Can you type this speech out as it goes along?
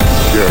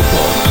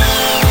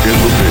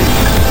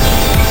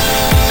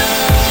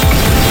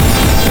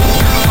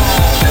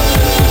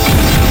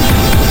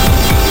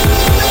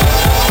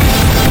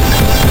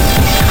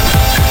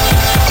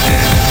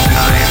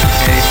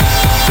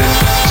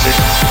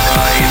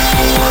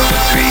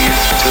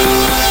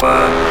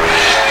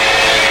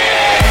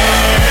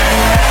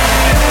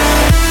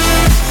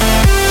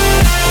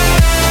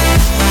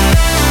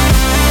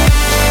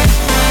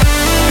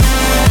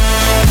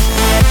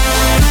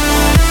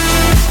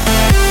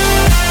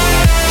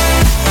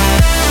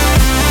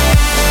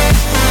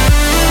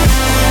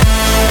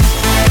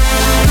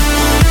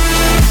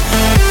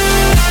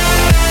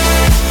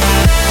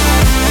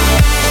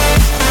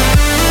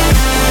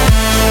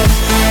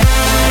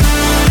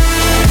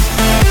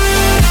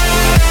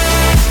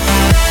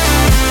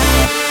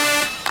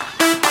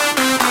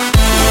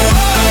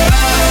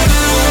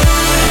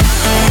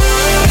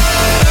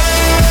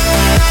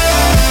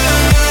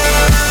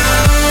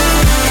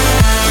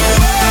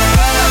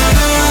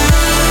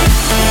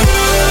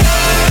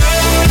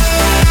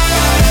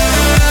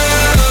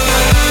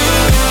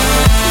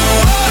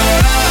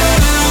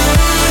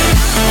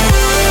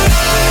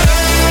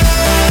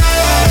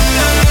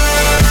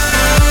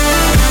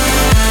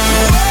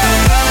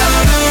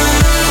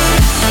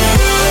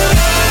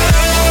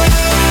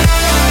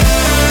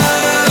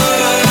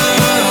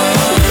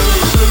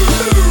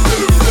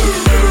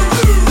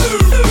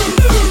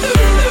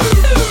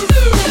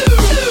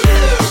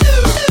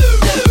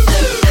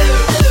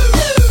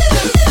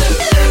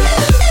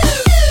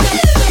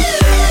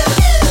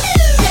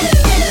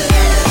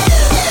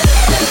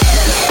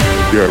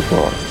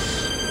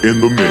Cross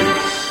in the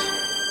mix.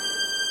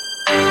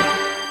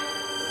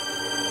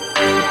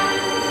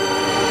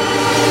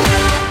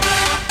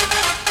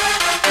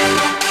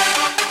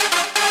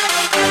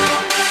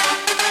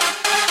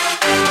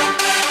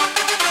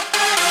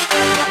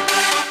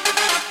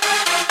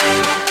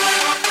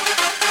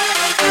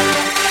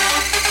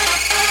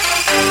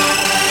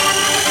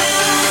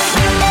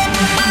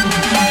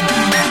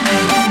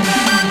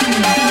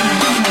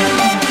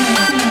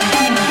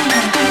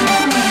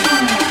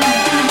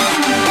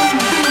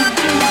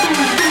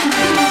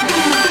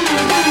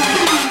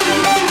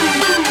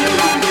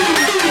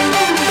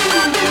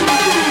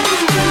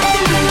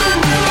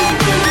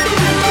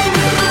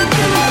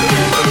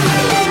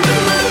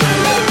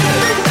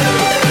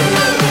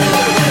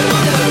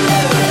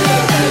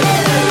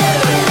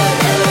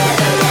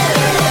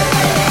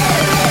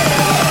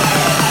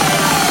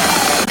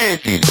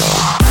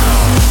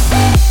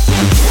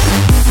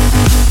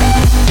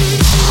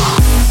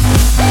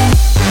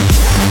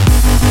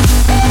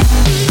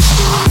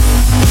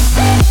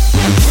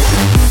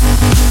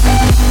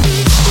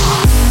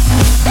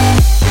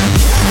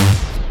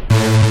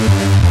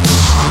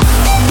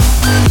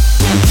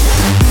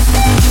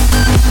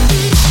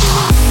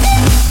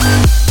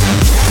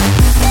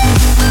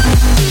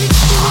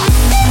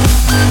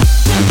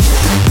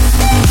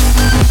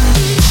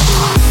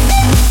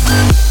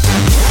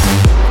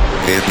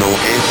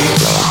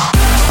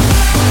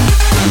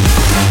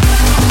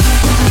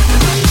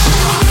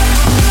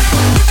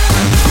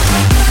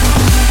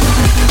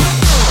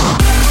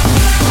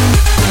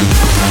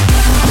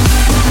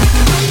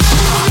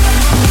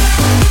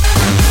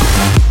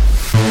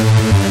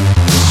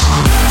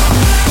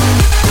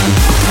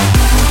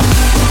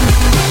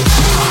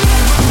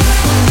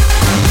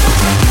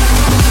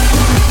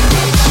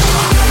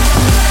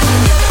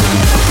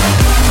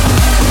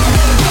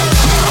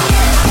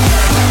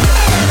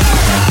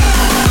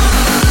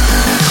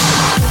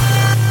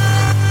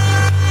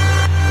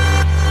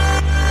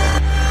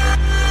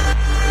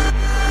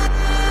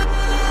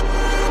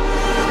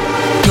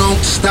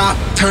 Stop,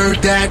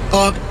 turn that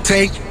up,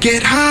 take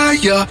it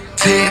higher.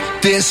 Tear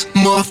this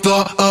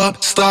mother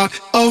up, start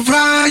a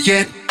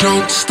riot.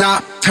 Don't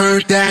stop,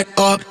 turn that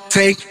up,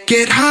 take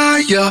it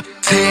higher.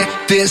 Tear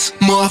this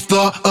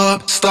mother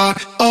up,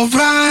 start a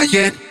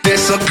riot.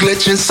 There's a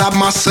glitch inside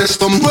my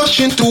system,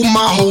 rushing through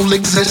my whole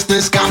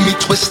existence. Got me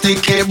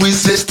twisted, can't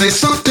resist it.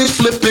 Something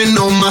flipping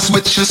on my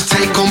switches.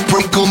 Take 'em,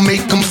 break 'em,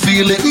 make 'em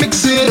feel it.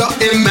 Mix it up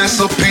and mass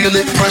appeal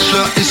it.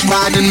 Pressure is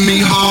riding me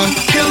hard.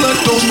 Killer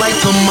goes right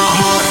to my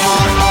heart,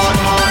 heart, heart,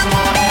 heart,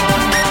 heart.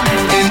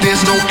 And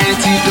there's no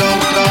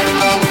antidote,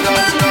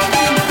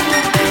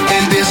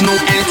 and there's no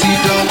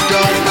antidote,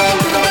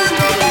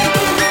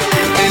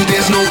 and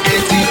there's no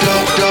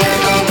antidote,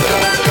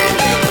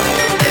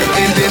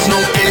 and there's no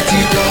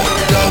antidote.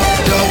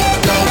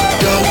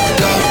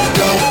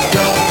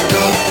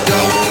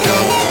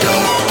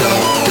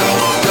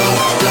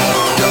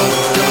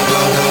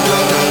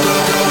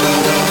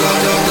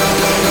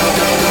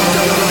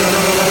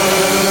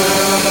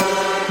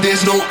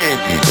 There's no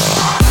antidote.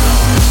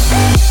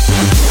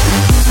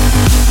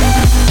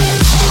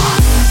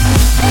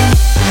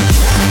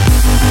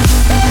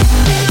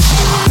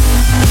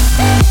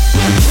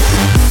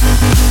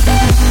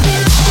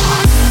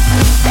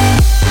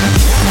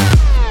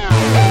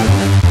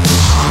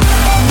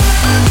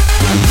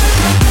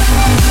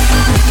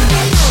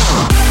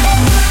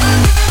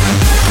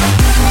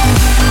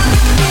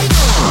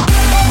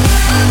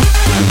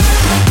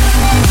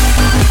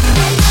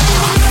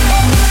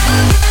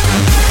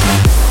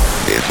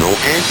 There's no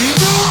antidote.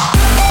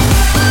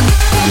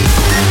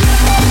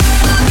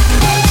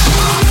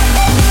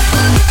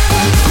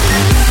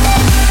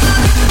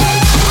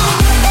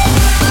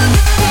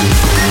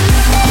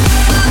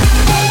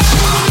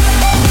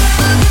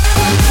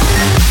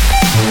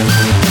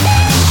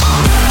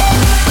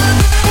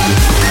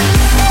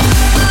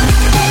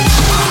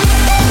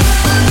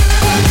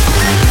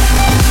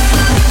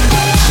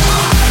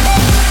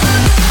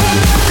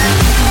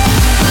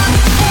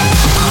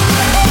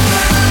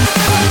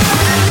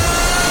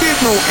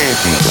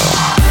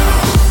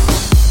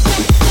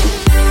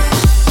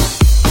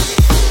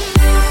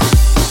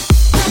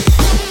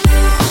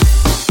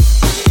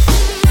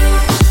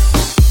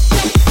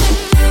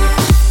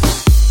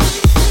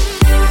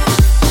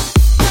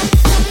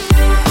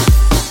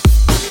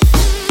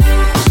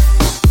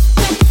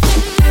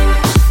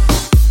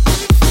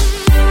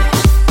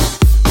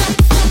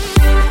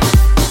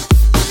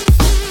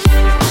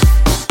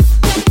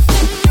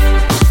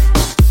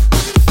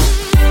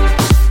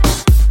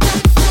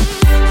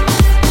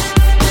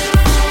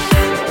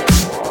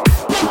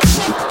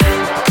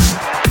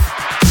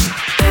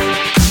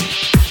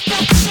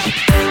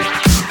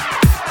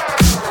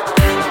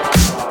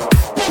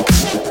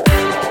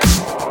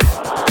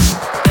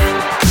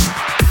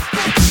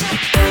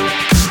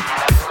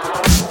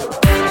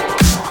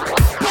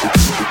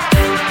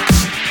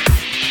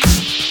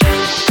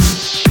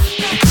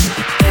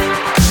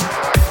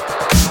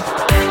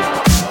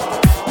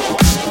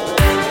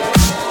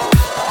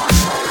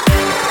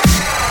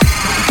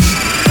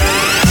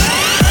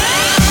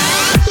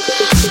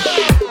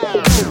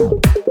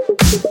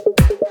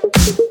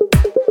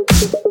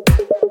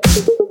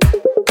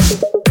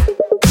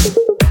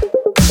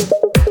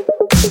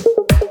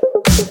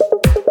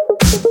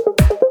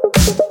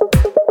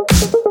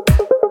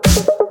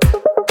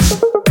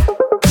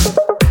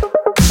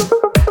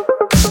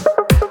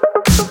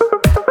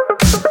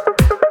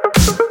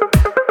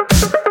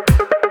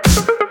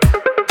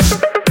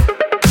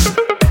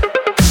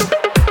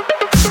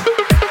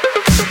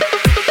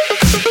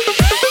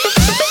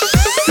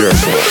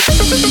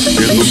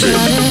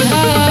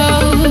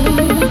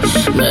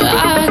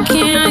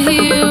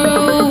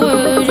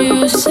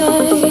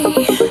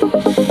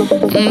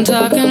 I'm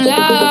talking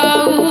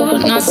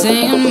loud, not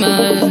saying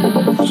much.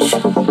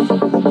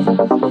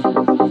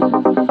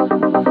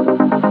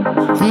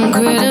 I'm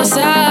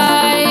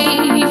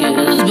criticized,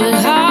 but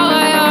how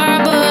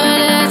your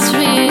bullets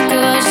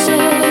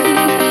ricochet.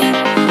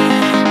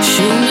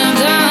 Shoot me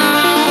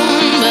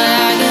down, but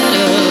I get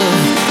up.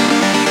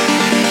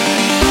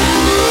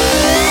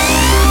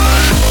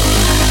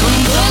 I'm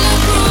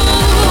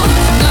bulletproof,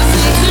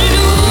 nothing to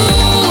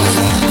lose.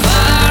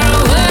 Far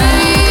away,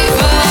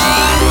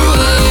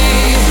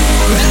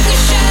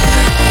 ricochet.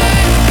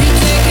 You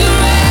take your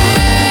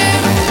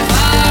aim.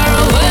 Far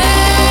away,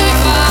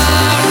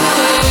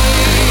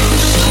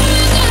 shoot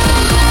me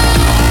down,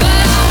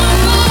 but I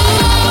won't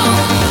fall.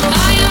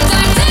 I am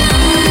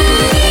titanium.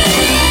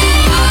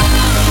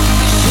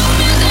 Shoot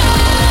me down,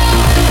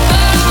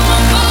 but I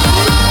won't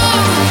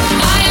fall.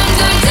 I am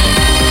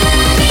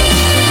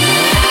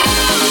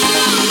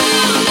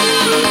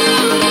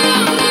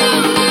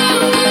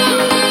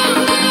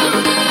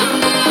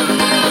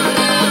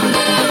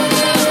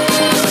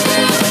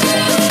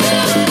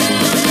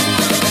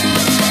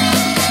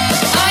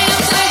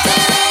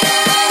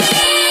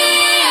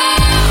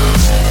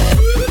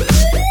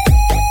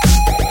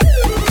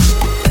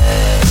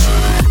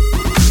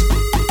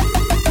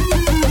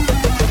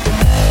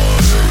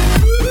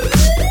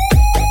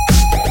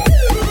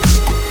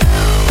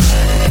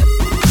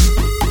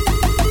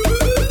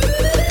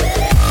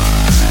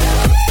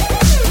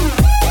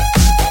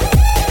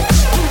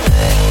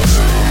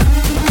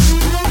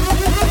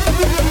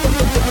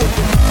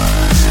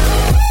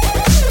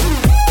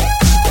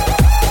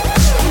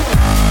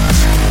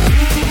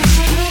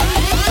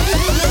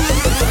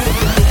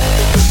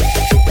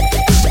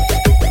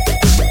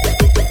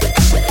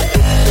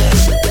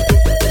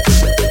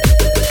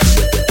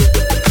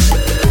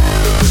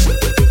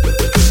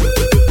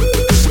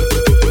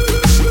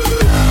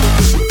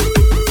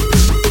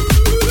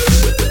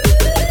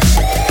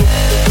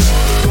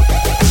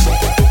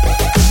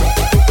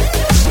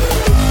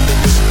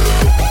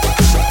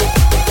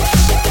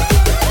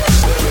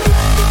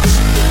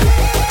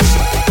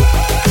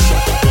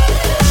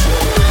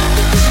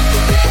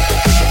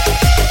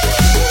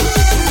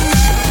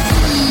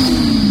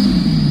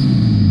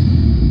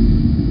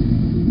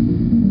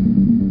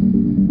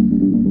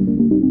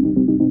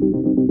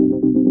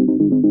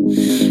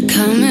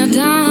coming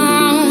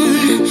down,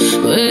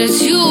 but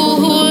it's you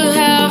who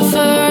have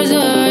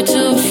further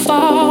to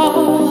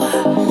fall.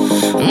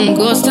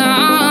 Ghost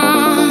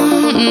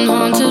town,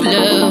 haunted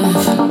love.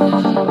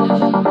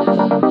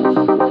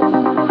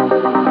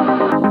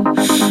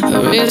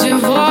 Raise your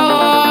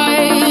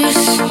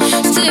voice,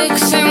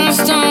 sticks and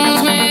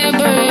stones may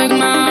break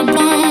my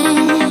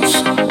bones.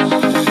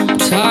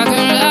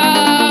 Talking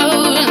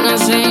loud, not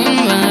saying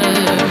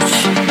much.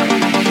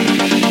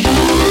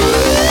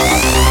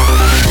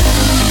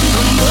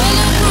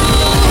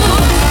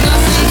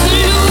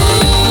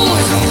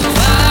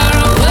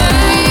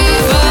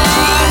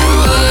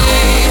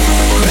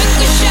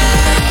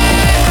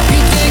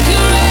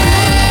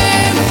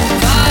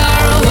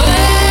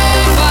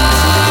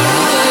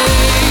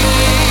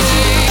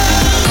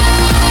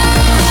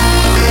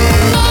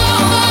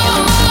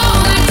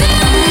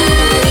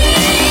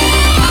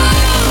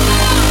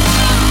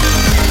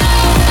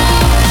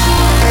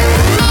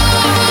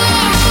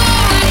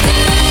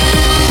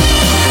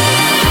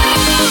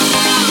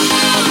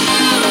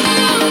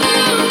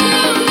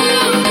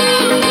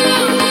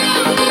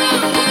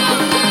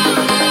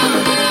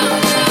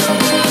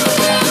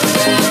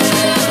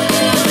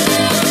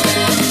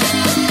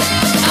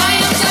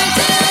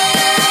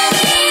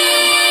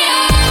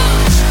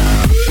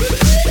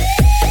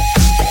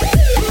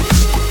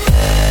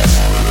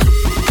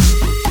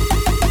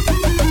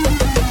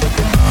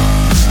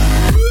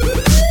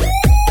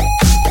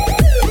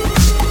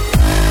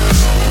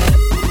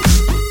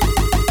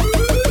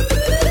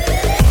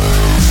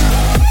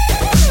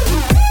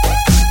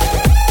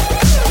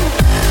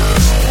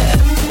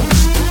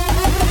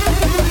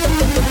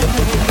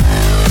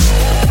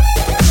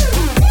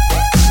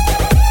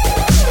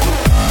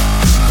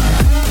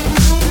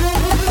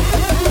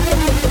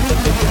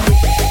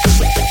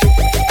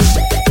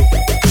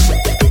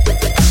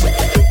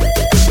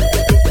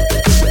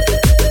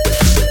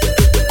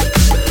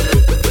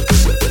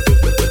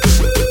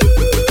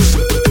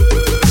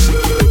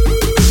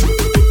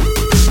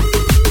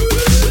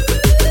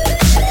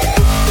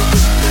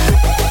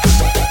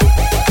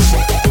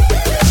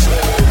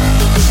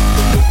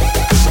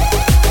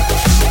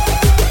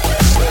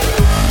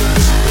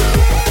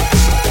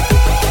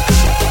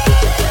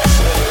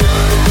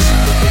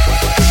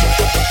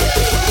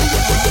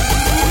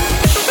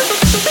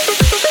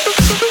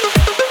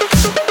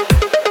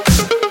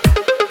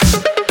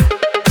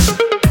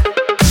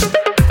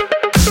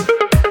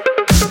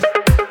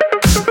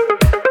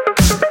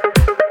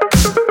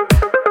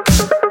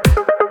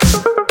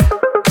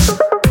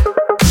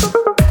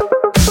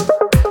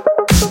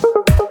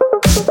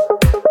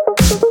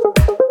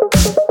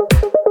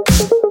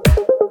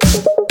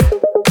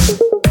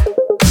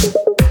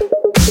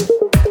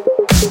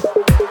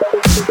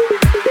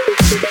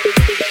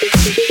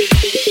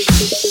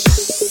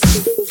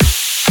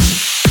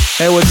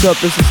 Hey, what's up?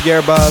 This is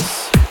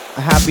Gearbus.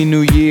 A happy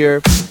new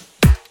year.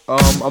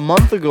 A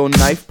month ago,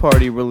 Knife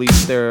Party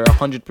released their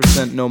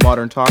 100% No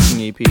Modern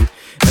Talking EP, and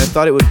I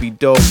thought it would be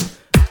dope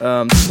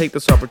to take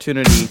this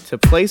opportunity to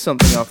play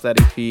something off that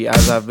EP,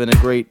 as I've been a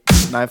great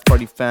Knife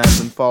Party fan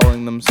and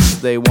following them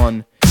since day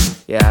one.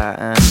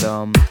 Yeah,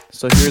 and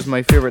so here's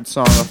my favorite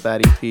song off that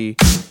EP,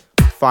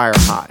 Fire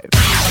Hive.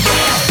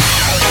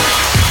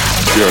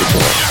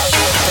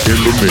 Gearbus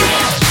in the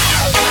mix.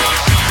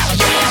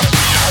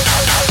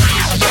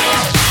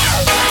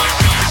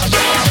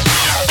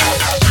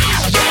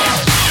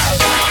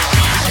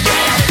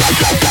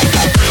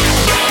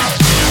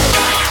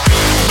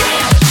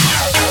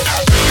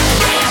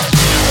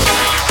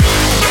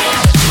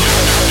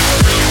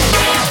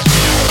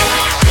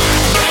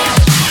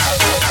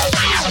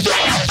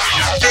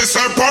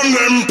 Upon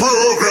them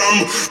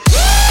program.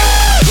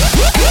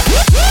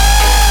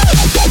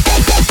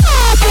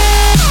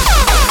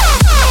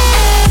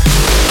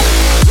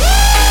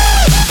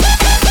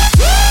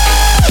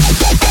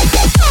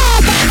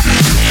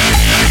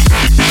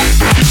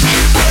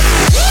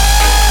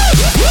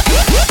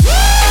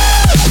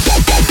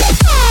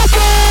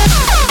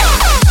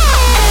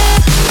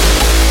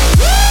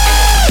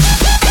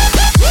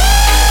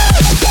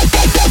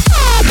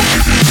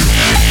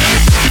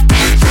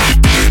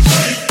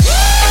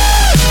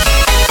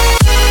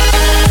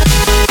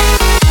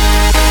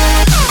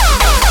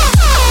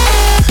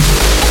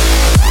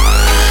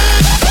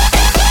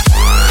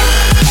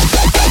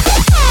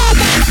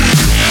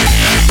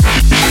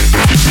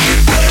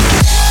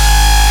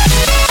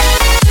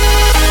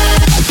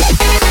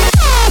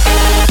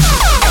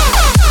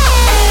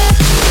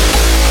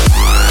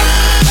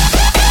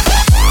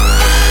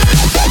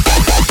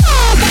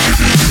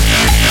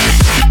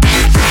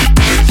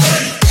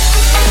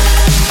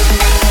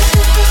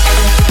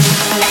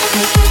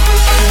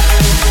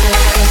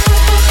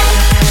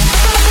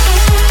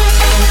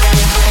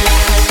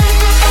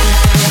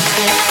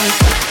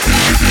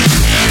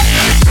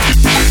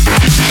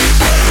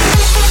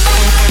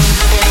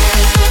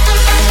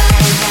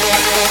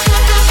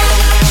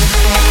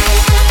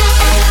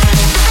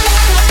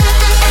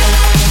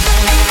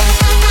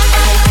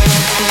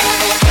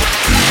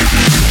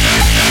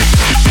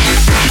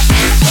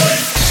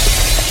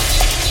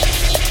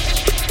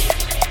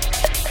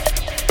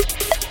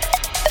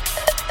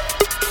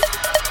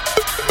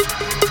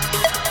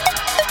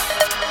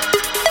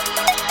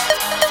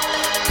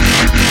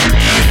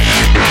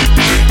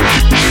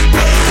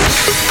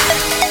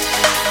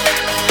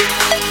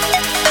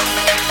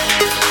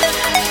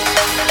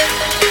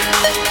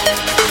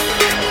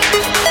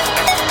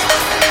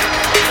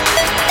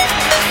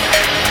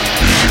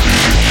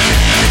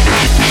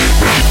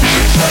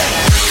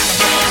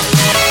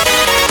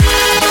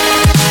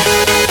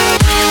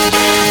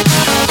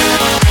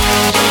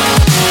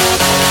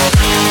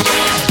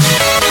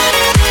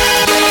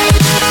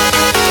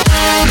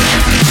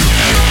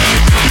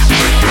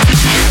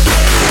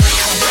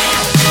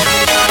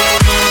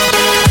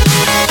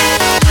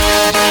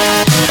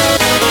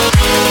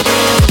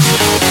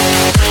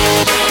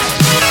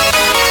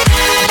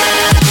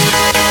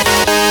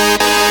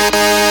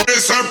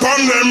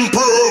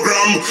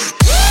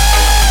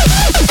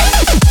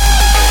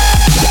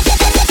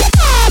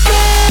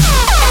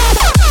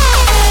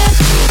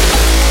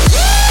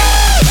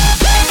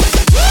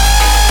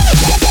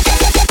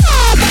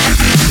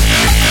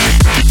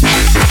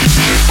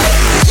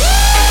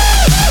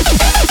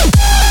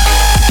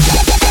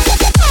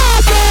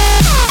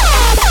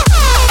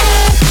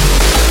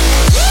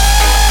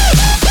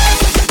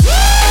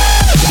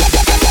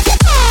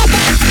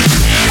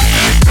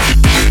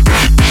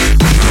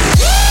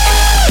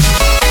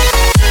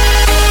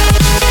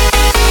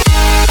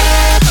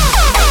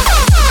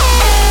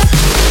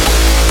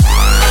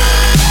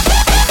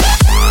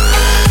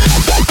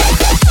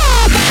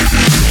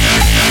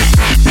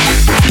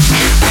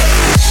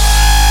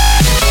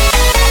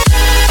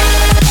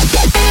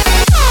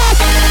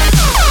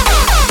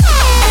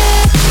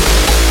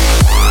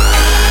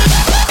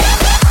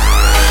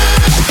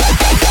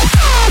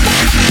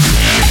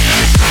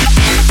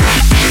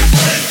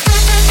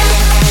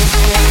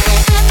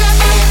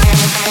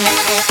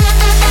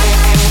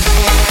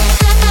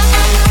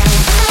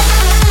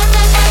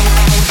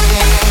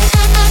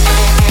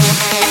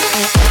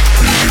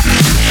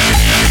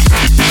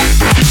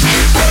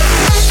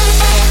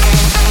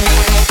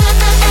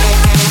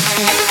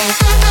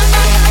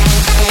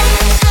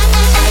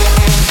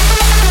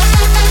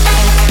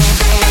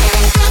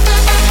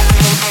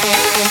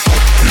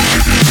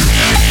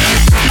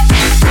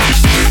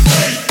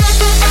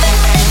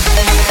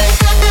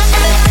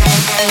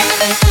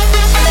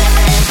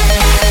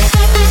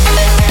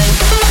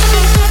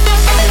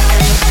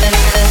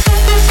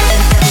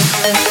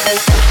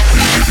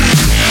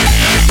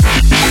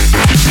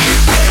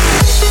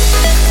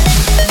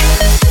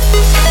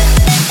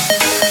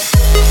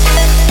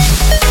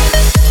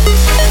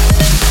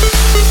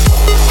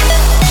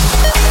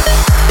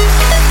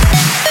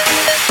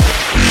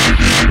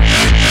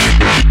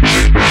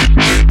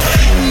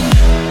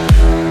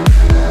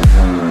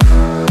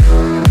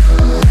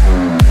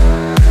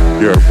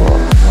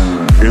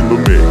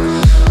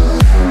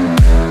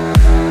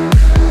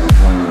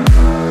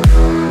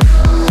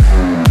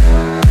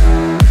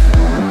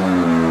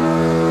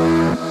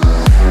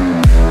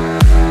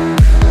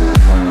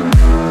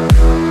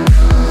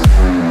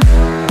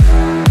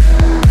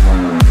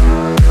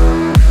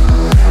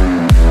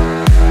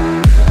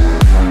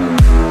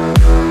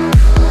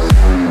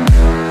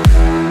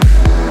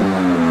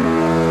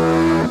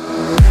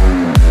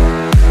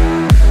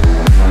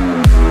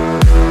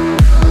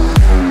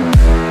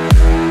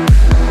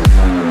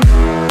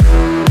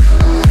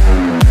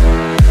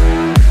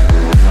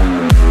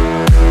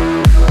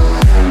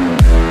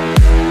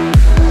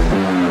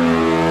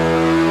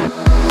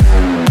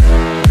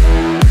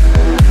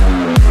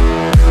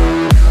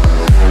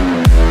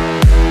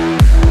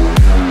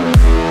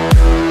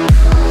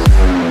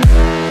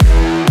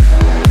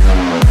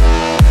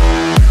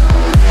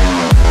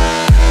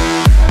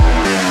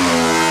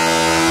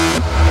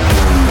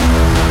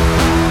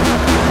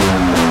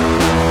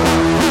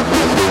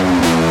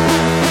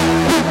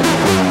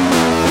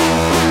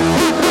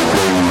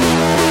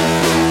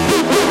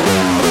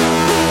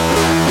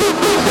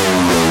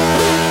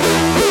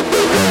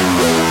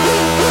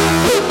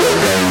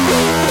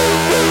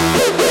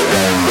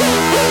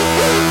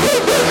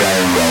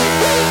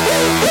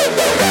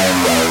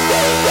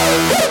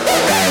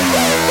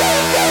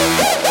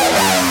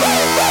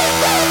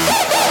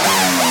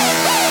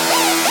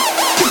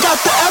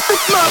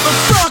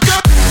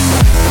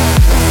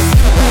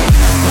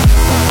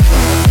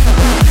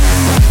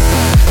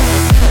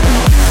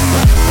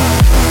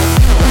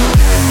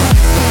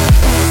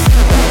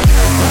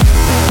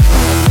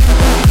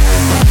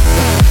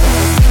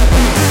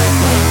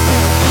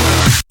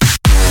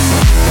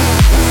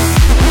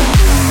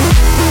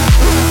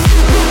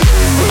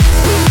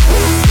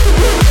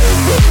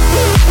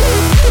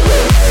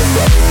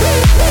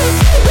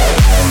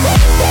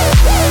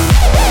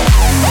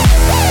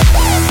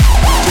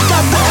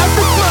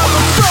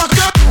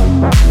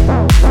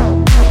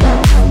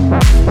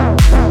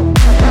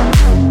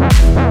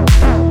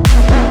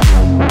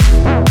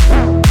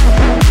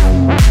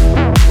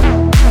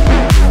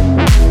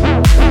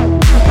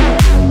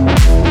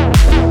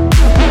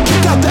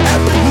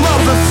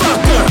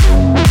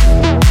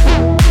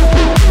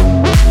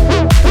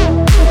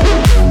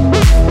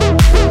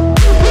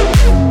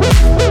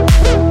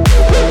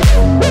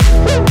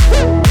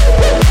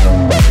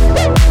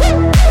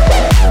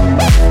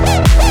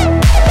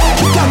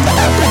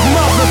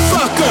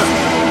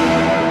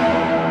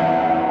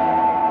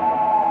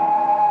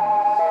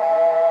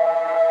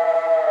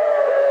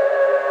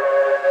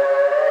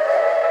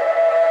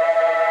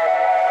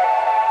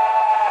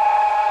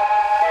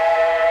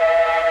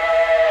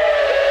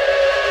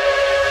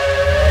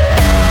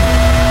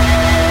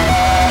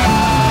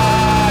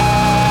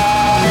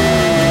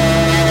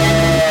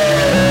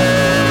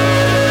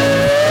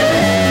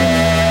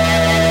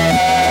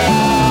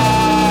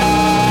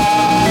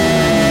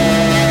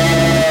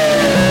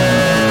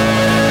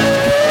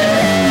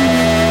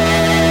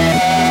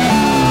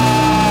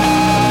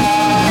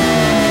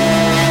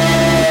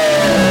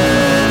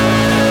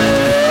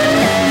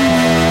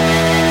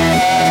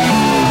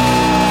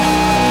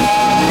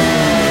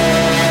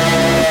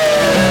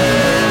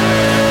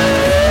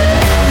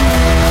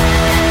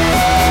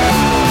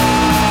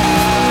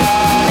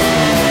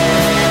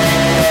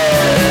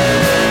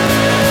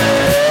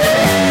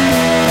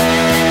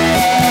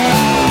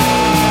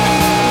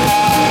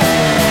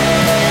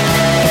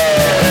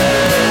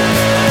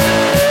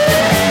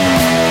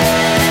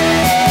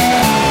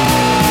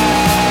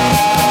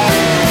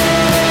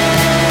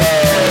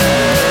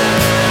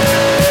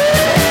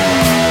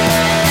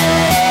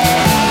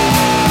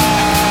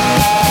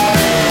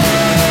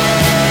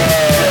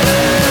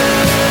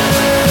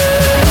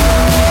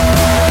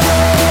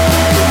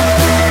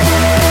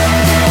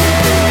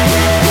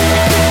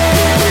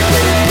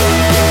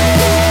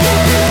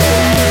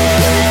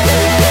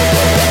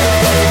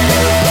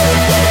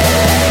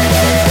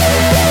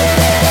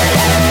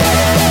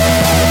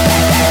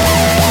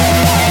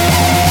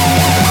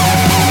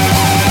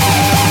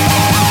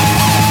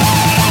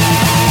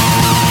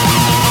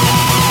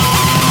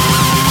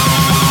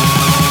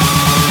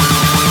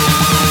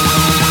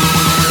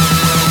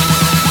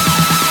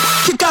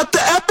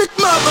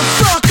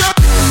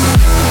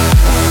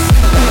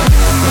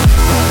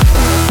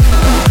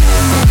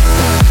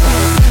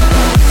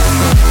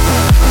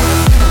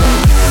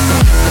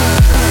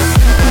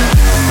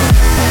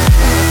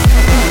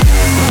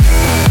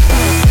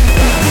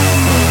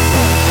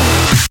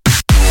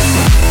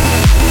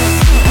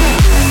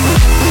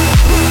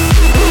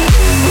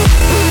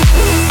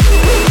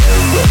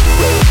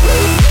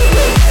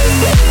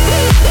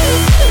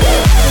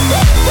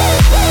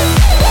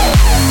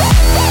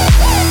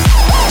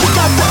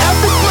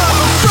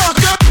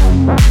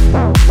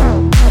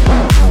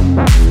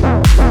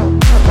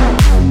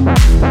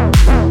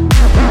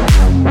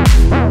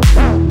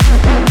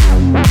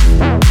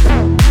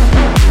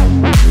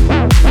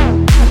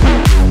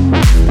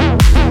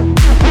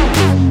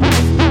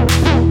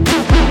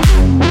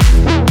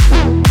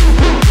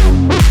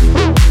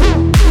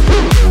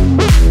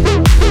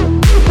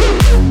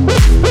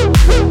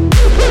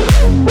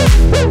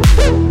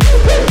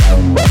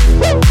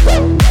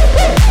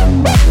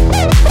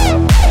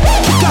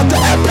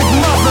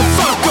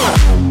 motherfucker.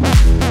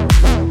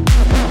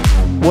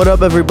 What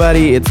up,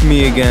 everybody? It's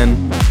me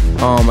again.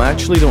 I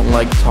actually don't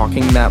like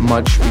talking that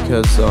much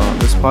because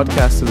this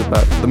podcast is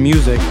about the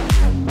music,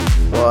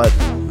 but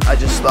I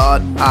just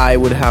thought I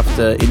would have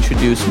to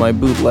introduce my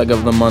bootleg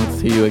of the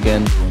month to you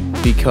again,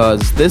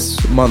 because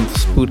this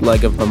month's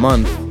bootleg of the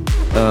month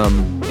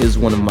is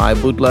one of my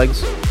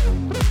bootlegs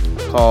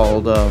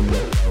called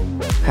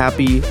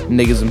Happy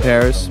Niggas in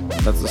Paris.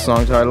 That's the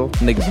song title,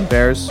 Niggas in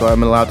Paris, so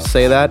I'm allowed to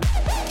say that.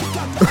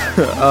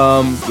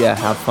 Yeah,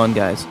 have fun,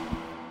 guys.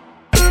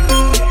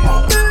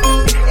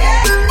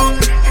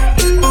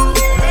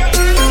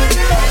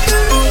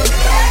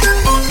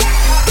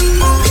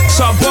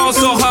 So I ball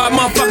so hard,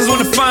 motherfuckers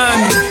wanna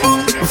find me.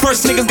 But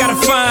first niggas gotta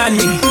find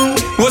me.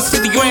 What's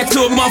 50 grand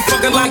to a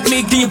motherfucker like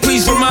me? Can you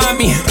please remind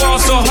me? Ball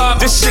so hard,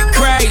 this shit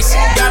crazy.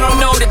 Y'all don't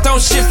know that don't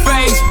shit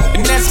phase.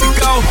 And that's to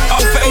go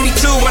 0 for 82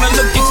 when I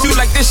look at you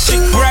like this shit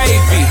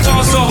gravy.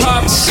 Ball so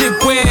hard, this shit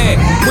weird.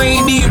 We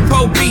ain't even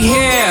Pope be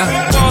here.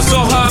 Ball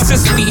so hard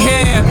since we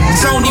here.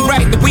 It's only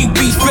right that we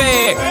be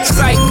fair.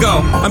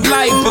 Psycho, I'm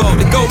liable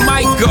to go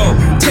Michael.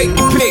 Take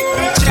your pick,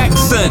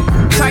 Jackson.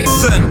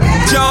 Tyson,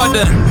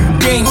 Jordan,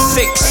 Game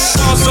 6.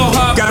 Also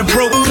hard, got a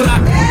broke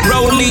clock.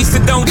 Rollies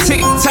that don't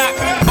tick tock.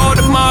 All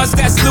the Mars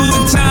that's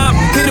losing time,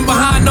 hidden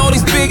behind all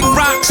these big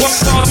rocks.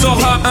 Also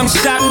hard, I'm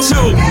shocked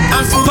too.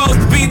 I'm supposed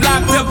to be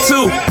locked up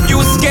too. You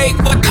escape,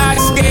 but I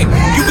escape.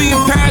 You be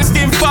in Paris,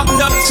 getting fucked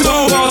up too.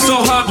 Also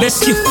hard, let's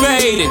get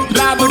faded.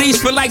 Liberties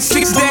for like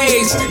 6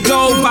 days.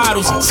 Gold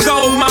bottles,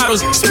 skull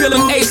models,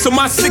 spilling ace on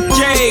my sick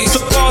days.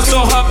 So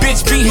also hard,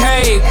 bitch,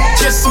 behave.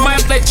 Just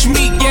might let you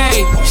meet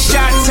gay.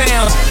 Shot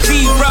towns,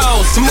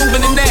 B-rolls, so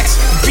moving the next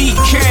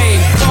BK.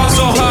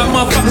 Also hard,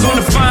 motherfuckers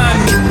wanna find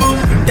me.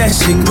 That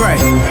shit great.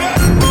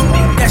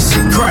 That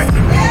shit great.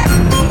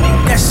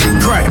 That shit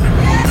great.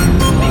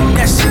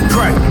 That shit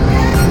great.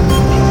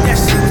 That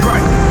shit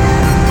great.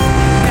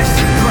 That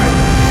shit great.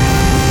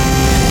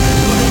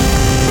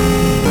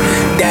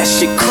 That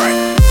shit great.